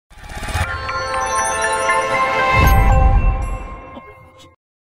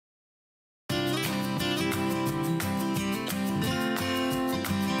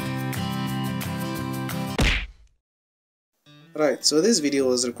Right, so this video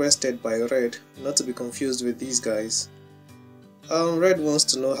was requested by Red, not to be confused with these guys. Red wants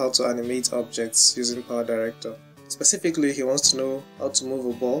to know how to animate objects using PowerDirector. Specifically, he wants to know how to move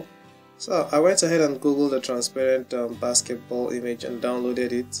a ball. So I went ahead and googled a transparent basketball image and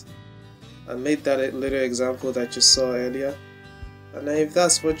downloaded it and made that little example that you saw earlier. And then if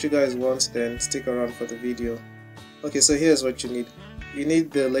that's what you guys want, then stick around for the video. Okay, so here's what you need. You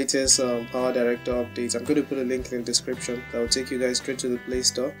need the latest PowerDirector update. I'm going to put a link in the description that will take you guys straight to the Play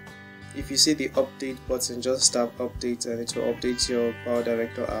Store. If you see the update button, just tap update and it will update your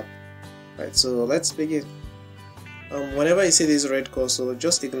PowerDirector app. Right, so let's begin. Whenever you see this red cursor,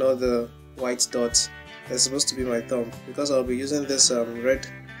 just ignore the white dot. That's supposed to be my thumb, because I'll be using this red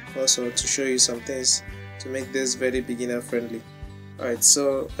cursor to show you some things to make this very beginner friendly. Alright,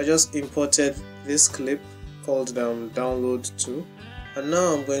 so I just imported this clip called download to, and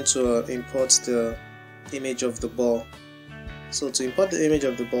now I'm going to import the image of the ball. So to import the image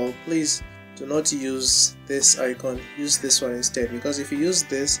of the ball, please do not use this icon, use this one instead, because if you use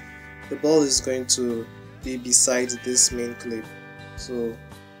this, the ball is going to be beside this main clip. So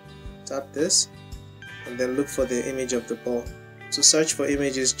tap this and then look for the image of the ball. To search for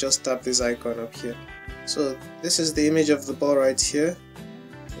images, just tap this icon up here. So this is the image of the ball right here.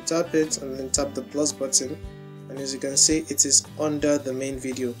 You tap it and then tap the plus button, and as you can see, it is under the main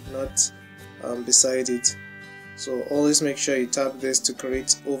video, not beside it. So always make sure you tap this to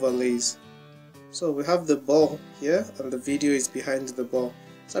create overlays. So we have the ball here and the video is behind the ball.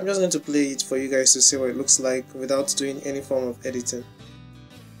 So I'm just going to play it for you guys to see what it looks like without doing any form of editing.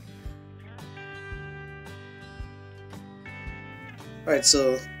 Alright,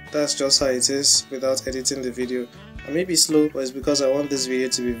 so that's just how it is without editing the video. I may be slow, but it's because I want this video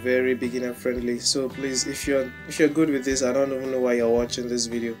to be very beginner friendly. So please, if you're good with this, I don't even know why you're watching this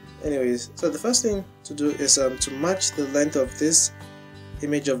video. Anyways, so the first thing to do is to match the length of this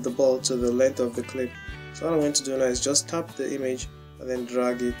image of the ball to the length of the clip. So what I'm going to do now is just tap the image and then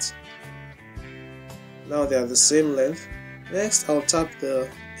drag it. Now they are the same length. Next, I'll tap the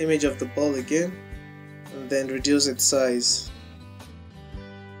image of the ball again and then reduce its size.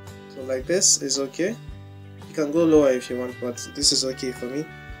 So like this is okay. You can go lower if you want, but this is okay for me.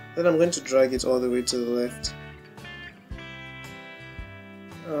 Then I'm going to drag it all the way to the left.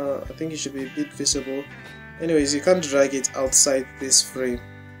 I think it should be a bit visible. Anyways, you can't drag it outside this frame.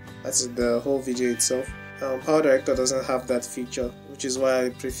 That's the whole video itself. PowerDirector doesn't have that feature, which is why I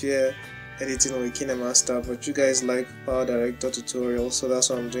prefer editing with KineMaster, but you guys like PowerDirector tutorials, so that's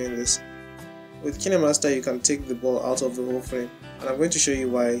why I'm doing this. With KineMaster, you can take the ball out of the whole frame, and I'm going to show you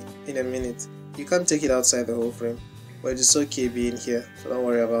why in a minute. You can't take it outside the whole frame, but it's okay being here, so don't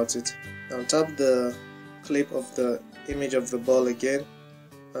worry about it. Now tap the clip of the image of the ball again,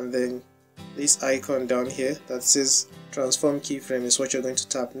 and then this icon down here that says transform keyframe is what you're going to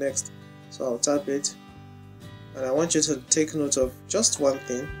tap next. So I'll tap it, and I want you to take note of just one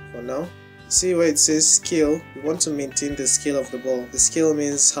thing for now. See where it says scale? We want to maintain the scale of the ball. The scale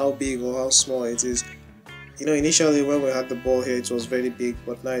means how big or how small it is. You know, initially when we had the ball here, it was very big,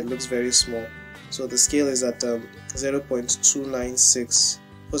 but now it looks very small. So the scale is at 0.296.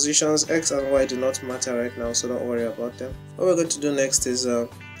 Positions X and Y do not matter right now, so don't worry about them. What we're going to do next is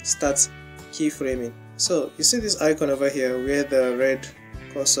start keyframing. So you see this icon over here where the red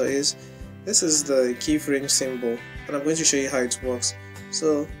cursor is? This is the keyframe symbol, and I'm going to show you how it works.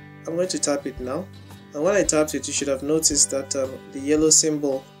 So I'm going to tap it now, and when I tapped it, you should have noticed that the yellow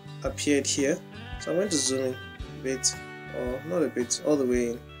symbol appeared here. So I'm going to zoom in a bit, or not a bit, all the way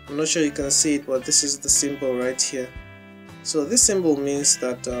in. I'm not sure you can see it, but this is the symbol right here. So this symbol means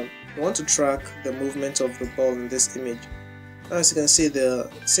that you want to track the movement of the ball in this image. Now as you can see, the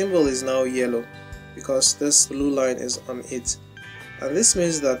symbol is now yellow because this blue line is on it. And this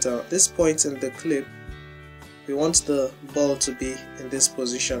means that this point in the clip, we want the ball to be in this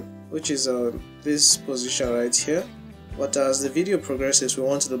position, which is this position right here. But as the video progresses, we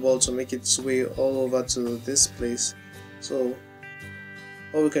want the ball to make its way all over to this place. So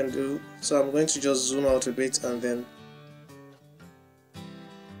what we can do, so I'm going to just zoom out a bit and then,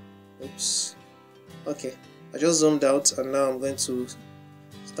 oops, okay, I just zoomed out, and now I'm going to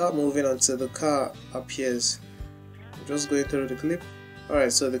start moving until the car appears. I'm just going through the clip.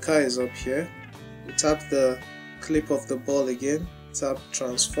 Alright, so the car is up here. We tap the clip of the ball again, tap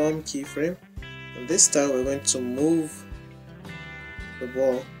transform keyframe, and this time we're going to move the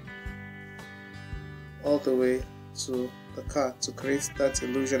ball all the way to the car to create that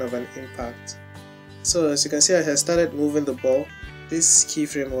illusion of an impact. So as you can see, I have started moving the ball. This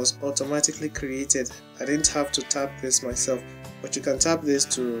keyframe was automatically created. I didn't have to tap this myself, but you can tap this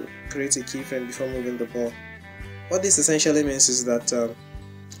to create a keyframe before moving the ball. What this essentially means is that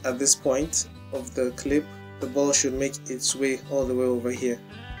at this point of the clip, the ball should make its way all the way over here.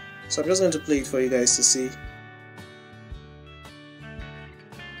 So I'm just going to play it for you guys to see.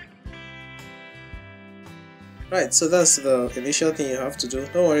 Right, so that's the initial thing you have to do.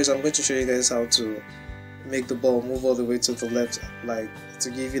 No worries, I'm going to show you guys how to make the ball move all the way to the left, like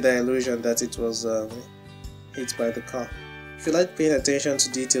to give you the illusion that it was hit by the car. If you like paying attention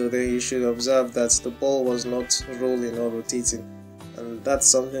to detail, then you should observe that the ball was not rolling or rotating, and that's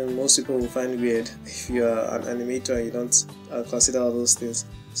something most people will find weird if you are an animator and you don't consider all those things.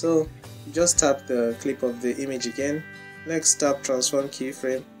 So just tap the clip of the image again. Next, tap transform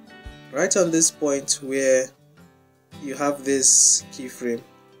keyframe. Right on this point where you have this keyframe,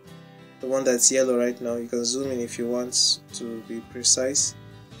 the one that's yellow right now, you can zoom in if you want to be precise.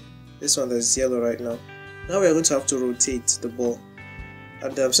 This one that's yellow right now. Now we're going to have to rotate the ball,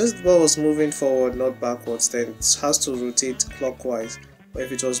 and since the ball was moving forward, not backwards, then it has to rotate clockwise, but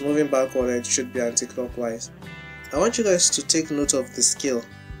if it was moving backward, it should be anti-clockwise. I want you guys to take note of the scale.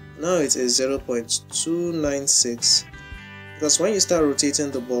 Now it is 0.296, because when you start rotating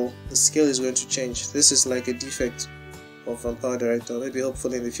the ball, the scale is going to change. This is like a defect of PowerDirector. Maybe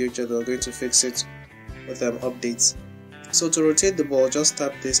hopefully in the future they're going to fix it with updates. So to rotate the ball, just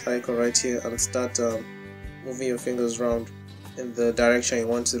tap this icon right here and start moving your fingers around in the direction you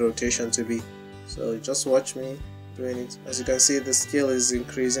want the rotation to be. So just watch me doing it. As you can see, the scale is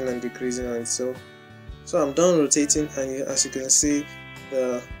increasing and decreasing on itself. So I'm done rotating, and as you can see,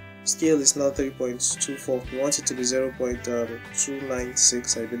 the scale is now 3.24. We want it to be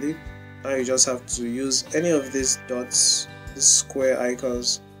 0.296, I believe. Now you just have to use any of these dots, these square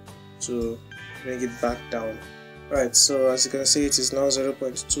icons, to bring it back down. Right, so as you can see, it is now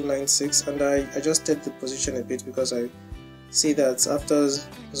 0.296, and I adjusted the position a bit because I see that after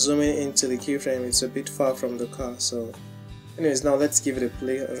zooming into the keyframe, it's a bit far from the car. So anyways, now let's give it a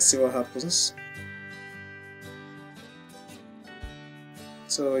play and see what happens.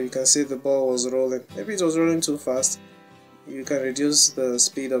 So you can see the ball was rolling. Maybe it was rolling too fast. You can reduce the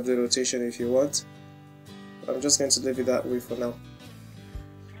speed of the rotation if you want. I'm just going to leave it that way for now.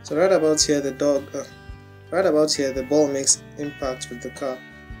 So right about here, the ball makes impact with the car,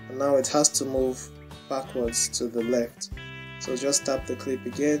 and now it has to move backwards to the left. So just tap the clip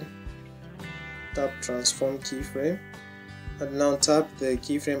again, tap transform keyframe, and now tap the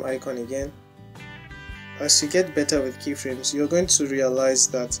keyframe icon again. As you get better with keyframes, you're going to realize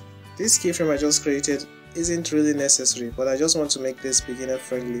that this keyframe I just created isn't really necessary, but I just want to make this beginner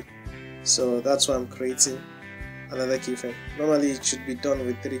friendly, so that's why I'm creating another keyframe. Normally it should be done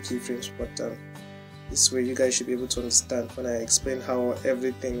with 3 keyframes, but this way you guys should be able to understand when I explain how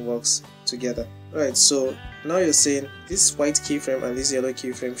everything works together. Right, so now you're saying this white keyframe and this yellow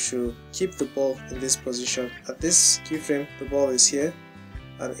keyframe should keep the ball in this position. At this keyframe, the ball is here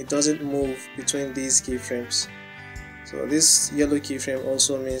and it doesn't move between these keyframes. So this yellow keyframe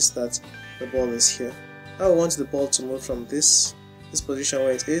also means that the ball is here. I want the ball to move from this position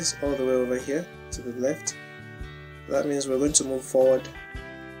where it is all the way over here to the left. That means we're going to move forward.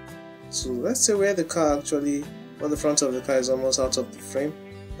 So let's say where the car the front of the car is almost out of the frame,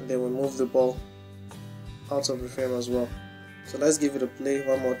 and then we move the ball out of the frame as well. So let's give it a play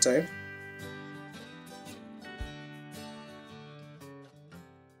one more time.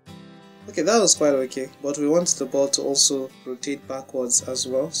 Okay, that was quite okay, but we want the ball to also rotate backwards as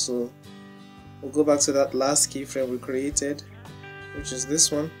well. So we'll go back to that last keyframe we created, which is this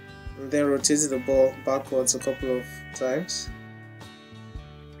one, and then rotate the ball backwards a couple of times.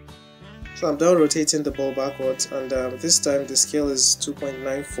 So I'm done rotating the ball backwards, and this time the scale is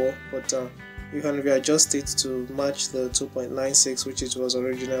 2.94, but you can readjust it to match the 2.96 which it was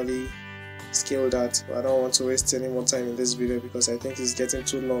originally scaled at. But I don't want to waste any more time in this video because I think it's getting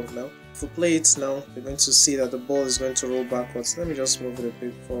too long now. If we play it now, we're going to see that the ball is going to roll backwards. Let me just move it a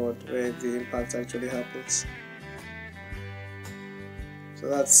bit forward where the impact actually happens. So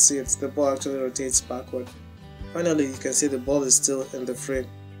that's it, the ball actually rotates backward. Finally, you can see the ball is still in the frame.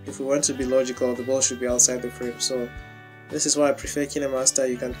 If we want to be logical, the ball should be outside the frame. So this is why I prefer KineMaster.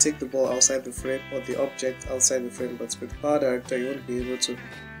 You can take the ball outside the frame or the object outside the frame, but with PowerDirector you won't be able to.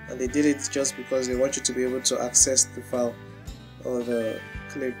 And they did it just because they want you to be able to access the file or the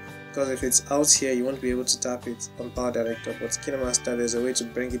clip. Because if it's out here, you won't be able to tap it on PowerDirector. But KineMaster, there's a way to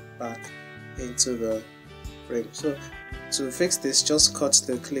bring it back into the frame. So to fix this, just cut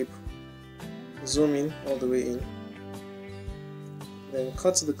the clip, zoom in all the way in. Then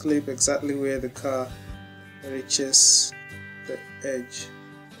cut the clip exactly where the car reaches the edge.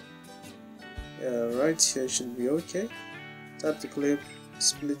 Yeah, right here should be okay. Tap the clip,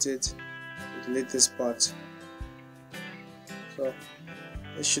 split it, delete this part. So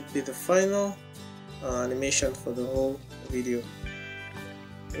it should be the final animation for the whole video,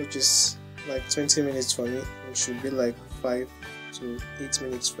 which is like 20 minutes for me. It should be like 5 to 8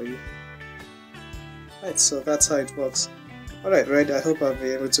 minutes for you. Right, so that's how it works. Alright, Red, I hope I've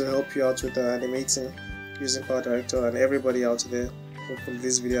been able to help you out with animating using PowerDirector, and everybody out there. Hopefully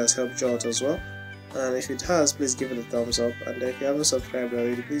this video has helped you out as well. And if it has, please give it a thumbs up, and if you haven't subscribed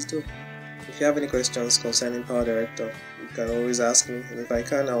already, please do. If you have any questions concerning PowerDirector, you can always ask me, and if I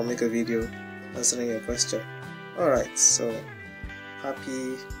can, I'll make a video answering your question. Alright, so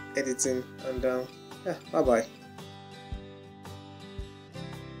happy editing, and yeah, bye bye.